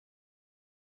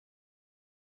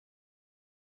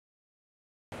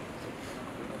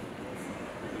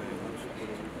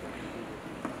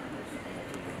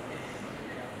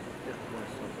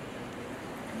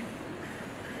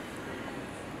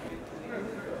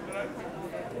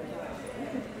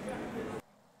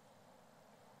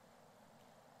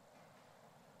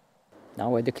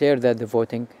Now I declare that the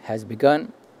voting has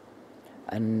begun,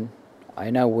 and I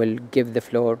now will give the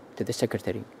floor to the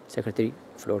Secretary. Secretary,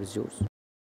 the floor is yours.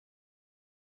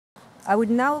 I would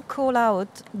now call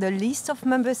out the list of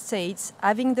member states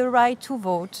having the right to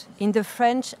vote in the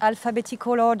French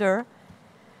alphabetical order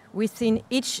within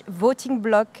each voting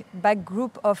bloc by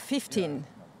group of 15.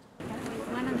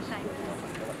 One at a time.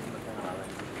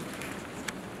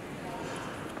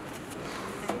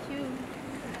 Thank you.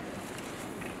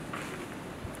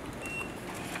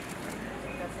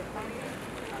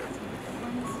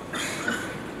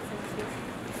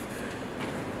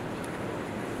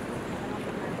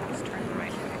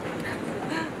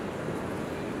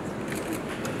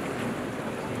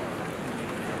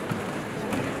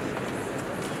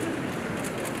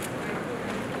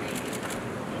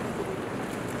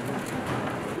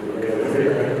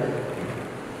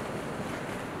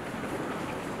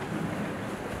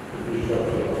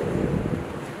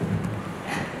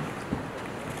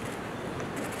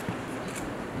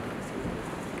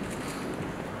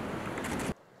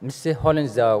 Mr.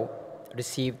 Hollenzau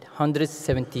received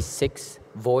 176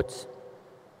 votes,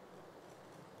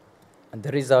 and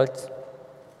the result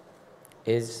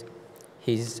is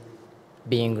he's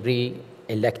being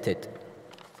re-elected.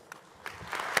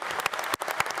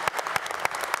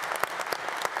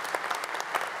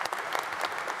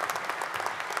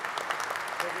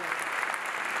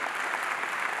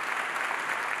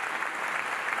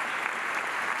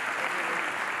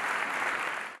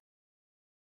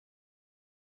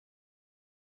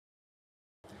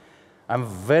 I'm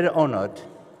very honored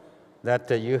that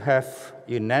you have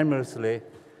unanimously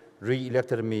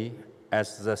re-elected me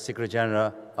as the Secretary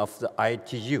General of the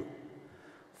ITU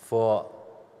for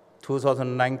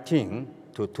 2019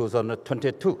 to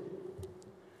 2022.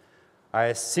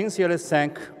 I sincerely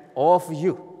thank all of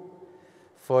you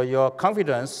for your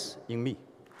confidence in me.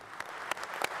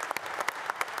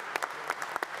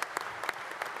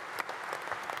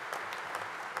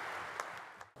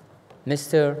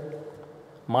 Mr.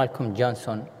 Malcolm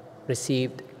Johnson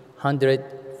received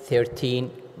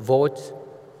 113 votes.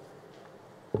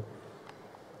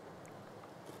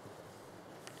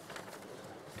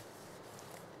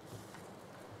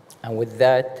 And with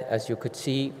that, as you could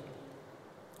see,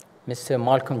 Mr.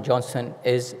 Malcolm Johnson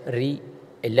is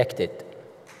re-elected.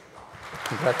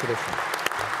 Congratulations.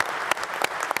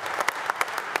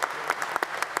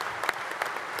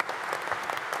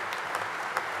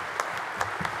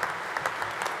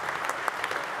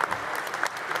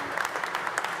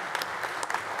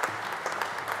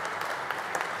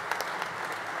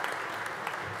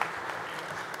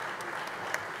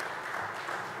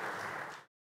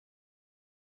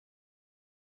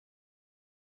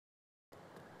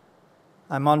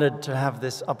 I'm honored to have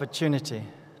this opportunity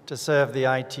to serve the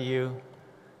ITU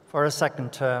for a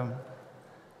second term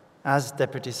as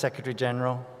Deputy Secretary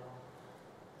General,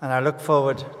 and I look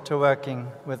forward to working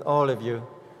with all of you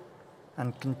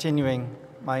and continuing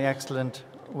my excellent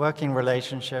working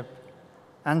relationship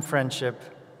and friendship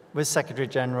with Secretary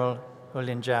General Hu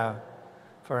Lintao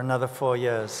for another 4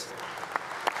 years.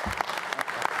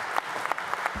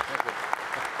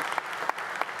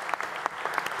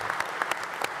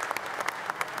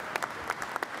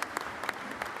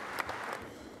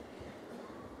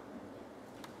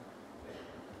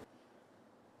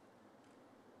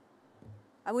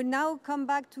 I will now come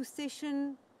back to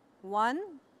session 1.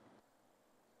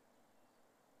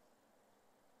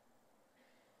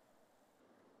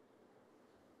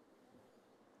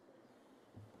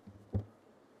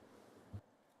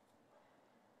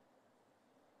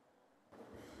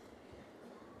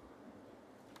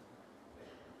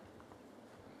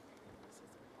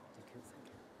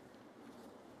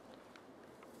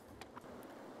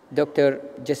 Dr.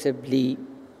 Jessup Lee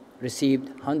received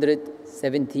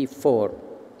 174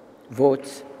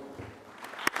 votes.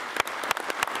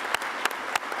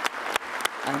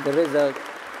 And the result,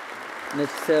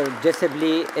 Mr. Jessup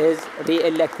Lee is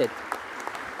re-elected.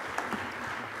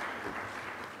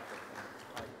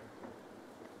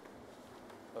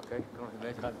 Okay,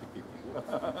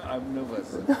 I'm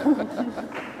nervous.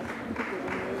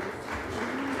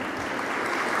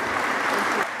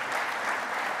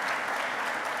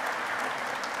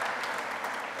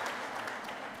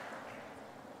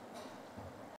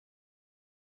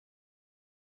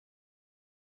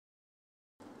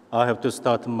 I have to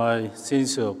start my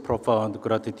sincere, profound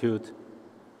gratitude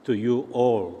to you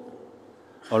all.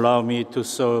 Allow me to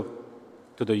serve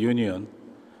to the Union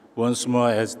once more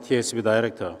as TSB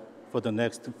Director for the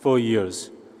next 4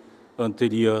 years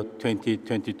until year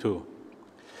 2022.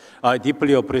 I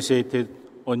deeply appreciated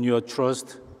on your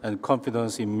trust and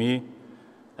confidence in me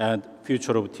and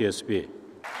future of TSB.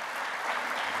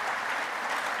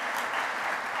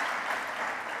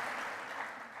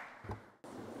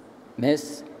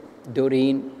 Ms.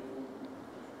 Doreen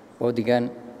Bodigan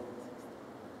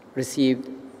received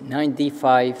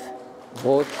 95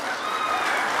 votes.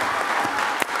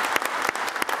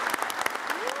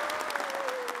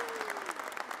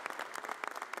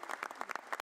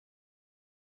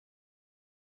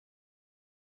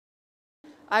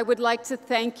 I would like to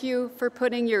thank you for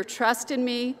putting your trust in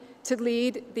me to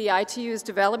lead the ITU's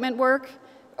development work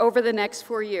over the next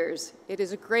 4 years. It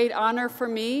is a great honor for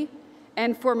me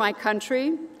and for my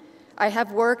country. I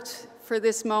have worked for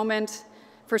this moment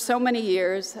for so many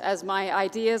years as my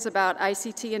ideas about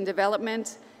ICT and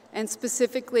development, and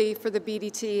specifically for the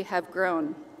BDT, have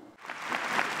grown.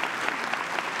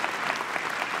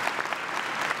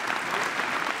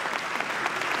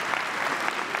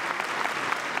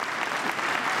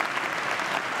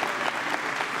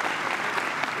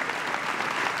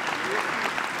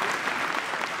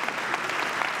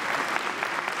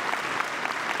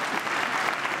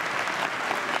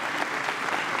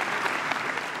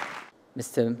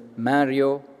 Mr.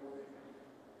 Mario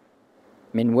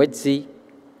Minwedzi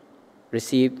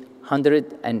received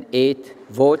 108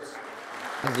 votes.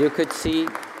 As you could see,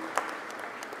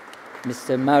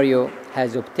 Mr. Mario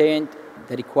has obtained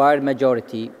the required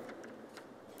majority,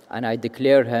 and I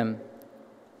declare him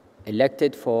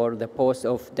elected for the post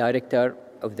of Director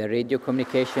of the Radio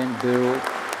Communication Bureau.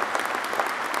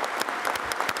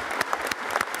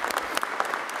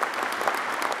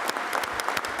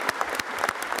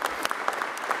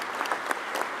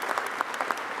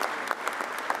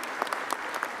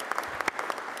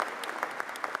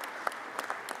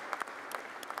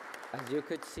 As you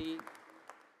could see,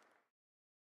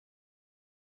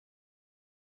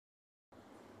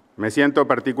 me siento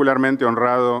particularmente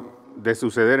honrado de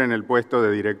suceder en el puesto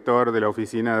de director de la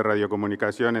Oficina de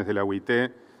Radiocomunicaciones de la UIT,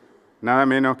 nada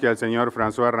menos que al señor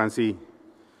François Rancy,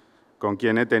 con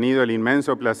quien he tenido el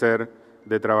inmenso placer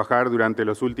de trabajar durante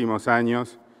los últimos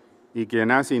años y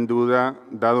quien ha, sin duda,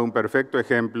 dado un perfecto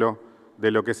ejemplo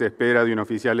de lo que se espera de un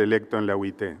oficial electo en la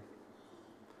UIT.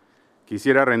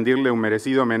 Quisiera rendirle un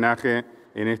merecido homenaje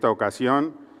en esta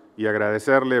ocasión y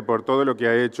agradecerle por todo lo que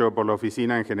ha hecho por la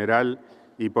oficina en general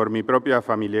y por mi propia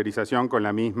familiarización con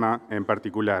la misma en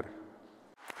particular.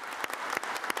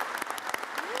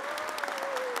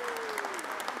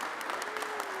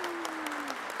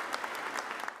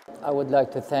 I would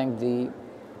like to thank the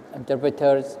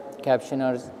interpreters,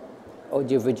 captioners,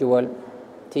 audiovisual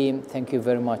team. Thank you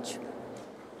very much.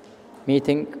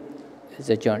 Meeting is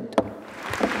adjourned.